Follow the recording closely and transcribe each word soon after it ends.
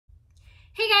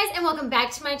Hey guys, and welcome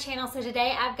back to my channel. So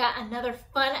today I've got another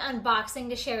fun unboxing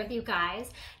to share with you guys.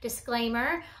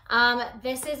 Disclaimer,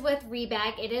 this is with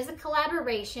Rebag. It is a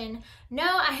collaboration. No,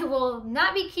 I will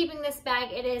not be keeping this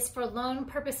bag. It is for loan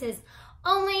purposes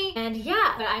only. And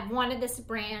yeah, but I've wanted this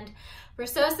brand for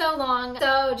so long.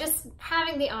 So just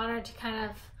having the honor to kind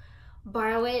of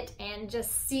borrow it and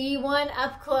just see one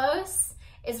up close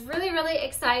is really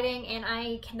exciting, and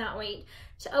I cannot wait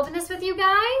to open this with you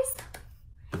guys.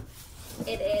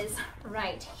 It is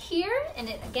right here, and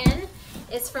it again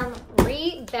is from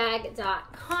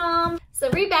Rebag.com. So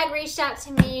Rebag reached out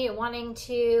to me wanting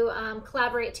to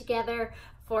collaborate together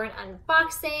for an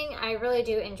unboxing. I really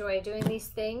do enjoy doing these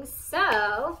things,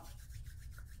 so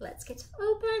let's get to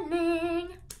opening.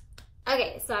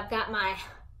 Okay, so I've got my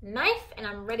knife and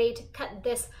I'm ready to cut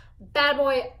this bad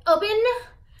boy open.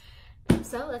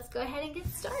 So let's go ahead and get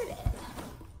started.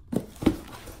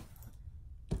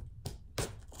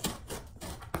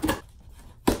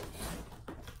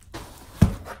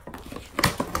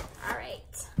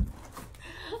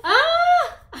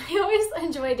 I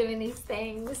enjoy doing these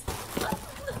things.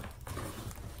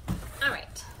 All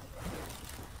right.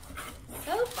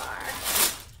 So far,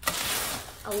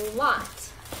 a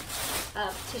lot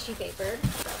of tissue paper,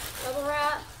 so bubble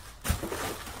wrap.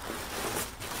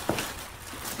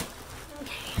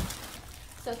 Okay.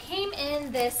 So it came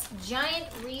in this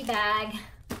giant Rebag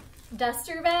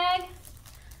duster bag.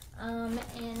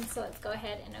 And so let's go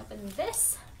ahead and open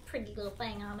this pretty little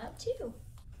thing on up too.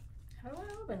 How do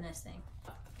I open this thing?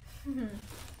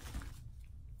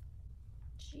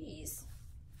 Jeez.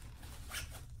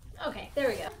 Okay, there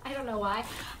we go. I don't know why.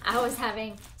 I was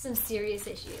having some serious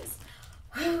issues.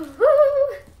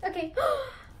 Okay.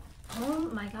 Oh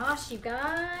my gosh, you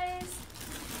guys.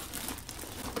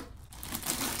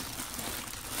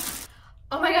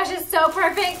 Oh my gosh, it's so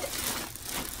perfect.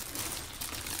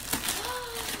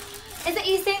 It's an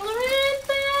Yves Saint Laurent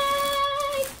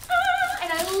bag.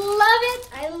 And I love it.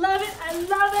 I love it. I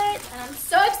love it. And I'm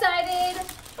so excited.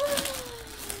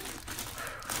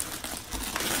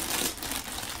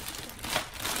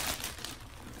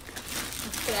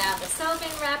 Let's get out the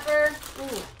cellophane wrapper.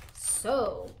 Ooh,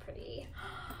 so pretty.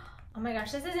 Oh my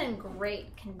gosh, this is in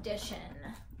great condition.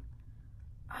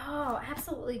 Oh,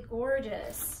 absolutely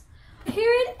gorgeous.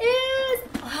 Here it is.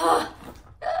 Oh,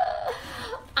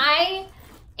 I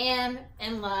am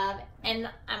in love, and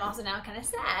I'm also now kind of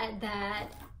sad that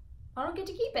I don't get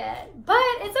to keep it, but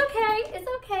it's okay. It's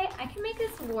okay. I can make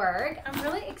this work. I'm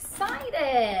really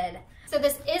excited. So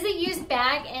this is a used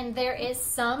bag, and there is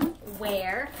some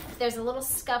wear. There's a little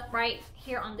scuff right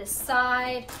here on this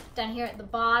side, down here at the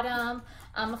bottom.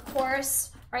 Of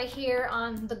course, right here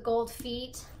on the gold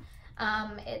feet,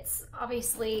 it's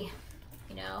obviously,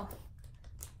 you know,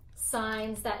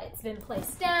 signs that it's been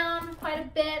placed down quite a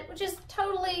bit, which is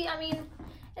totally, I mean,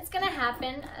 it's gonna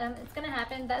happen. It's gonna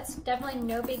happen. That's definitely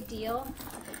no big deal.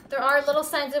 There are little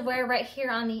signs of wear right here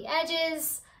on the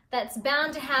edges. That's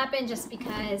bound to happen just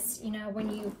because, you know, when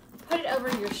you put it over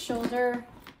your shoulder,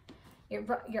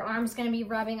 your arm's gonna be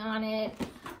rubbing on it.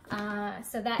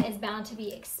 So that is bound to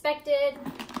be expected,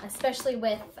 especially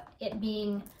with it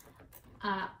being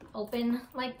open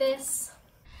like this.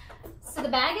 So the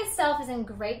bag itself is in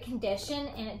great condition,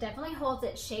 and it definitely holds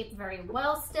its shape very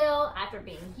well still after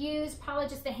being used, probably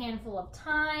just a handful of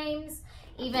times.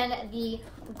 Even the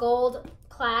gold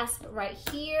clasp right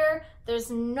here, there's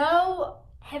no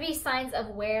heavy signs of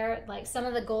wear. Like, some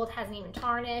of the gold hasn't even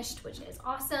tarnished, which is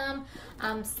awesome.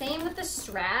 Same with the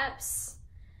straps.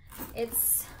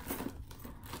 It's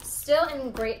still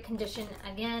in great condition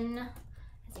again,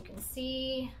 as you can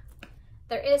see.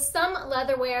 There is some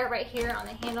leather wear right here on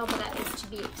the handle, but that is to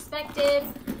be expected.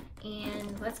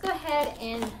 And let's go ahead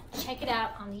and check it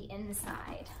out on the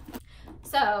inside.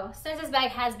 So since this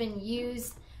bag has been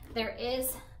used, there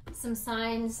is some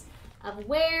signs of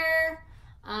wear.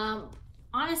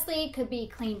 Honestly, it could be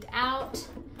cleaned out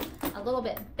a little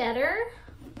bit better.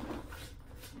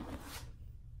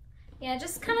 Yeah,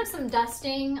 just kind of some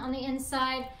dusting on the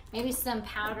inside. Maybe some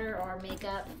powder or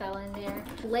makeup fell in there.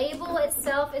 The label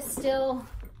itself is still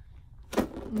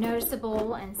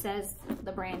noticeable and says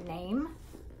the brand name,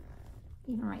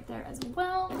 even right there as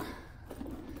well.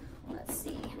 Let's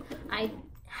see. I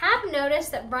have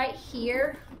noticed that right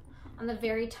here on the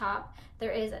very top,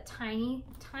 there is a tiny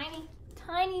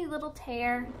little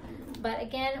tear. But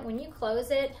again, when you close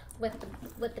it with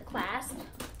the clasp,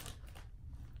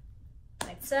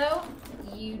 like so,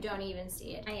 you don't even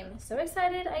see it. I am so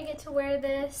excited I get to wear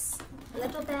this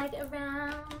little bag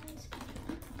around.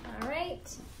 All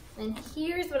right, and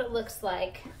here's what it looks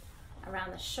like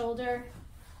around the shoulder.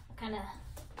 I'll kind of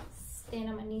stand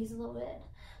on my knees a little bit.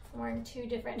 I'm wearing two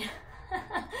different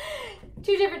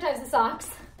two different types of socks.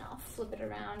 I'll flip it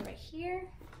around right here.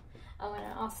 Oh, and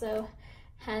it also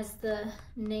has the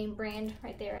name brand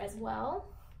right there as well.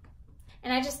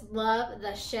 And I just love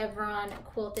the chevron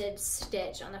quilted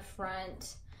stitch on the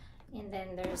front. And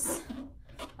then there's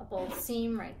a bold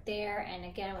seam right there. And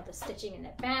again, with the stitching in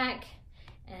the back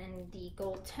and the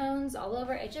gold tones all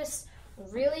over, it just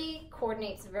really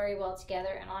coordinates very well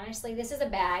together. And honestly, this is a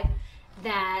bag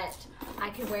that I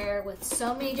could wear with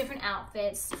so many different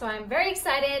outfits. So I'm very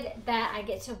excited that I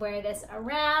get to wear this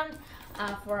around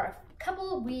for a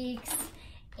couple of weeks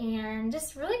and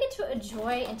just really get to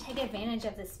enjoy and take advantage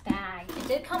of this bag. It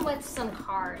did come with some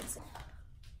cards.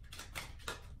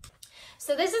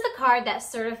 So this is the card that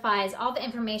certifies all the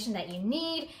information that you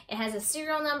need. It has a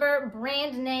serial number,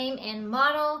 brand name, and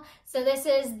model. So this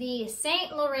is the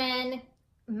Saint Laurent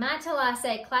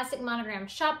Matelassé Classic Monogram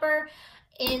Shopper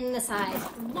in the size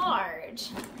large.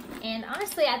 And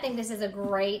honestly, I think this is a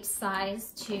great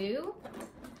size too.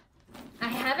 I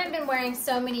haven't been wearing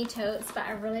so many totes, but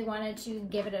I really wanted to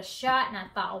give it a shot and I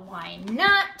thought, why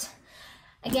not?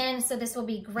 Again, so this will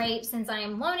be great since I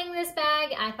am loaning this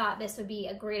bag. I thought this would be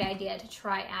a great idea to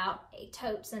try out a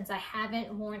tote since I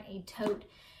haven't worn a tote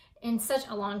in such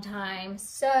a long time.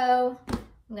 So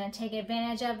I'm gonna take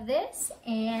advantage of this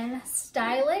and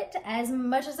style it as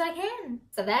much as I can.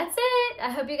 So that's it. I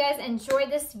hope you guys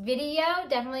enjoyed this video.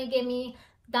 Definitely give me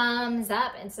thumbs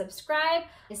up and subscribe.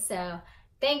 So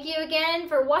thank you again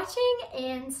for watching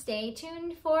and stay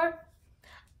tuned for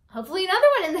hopefully another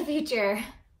one in the future.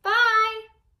 Bye.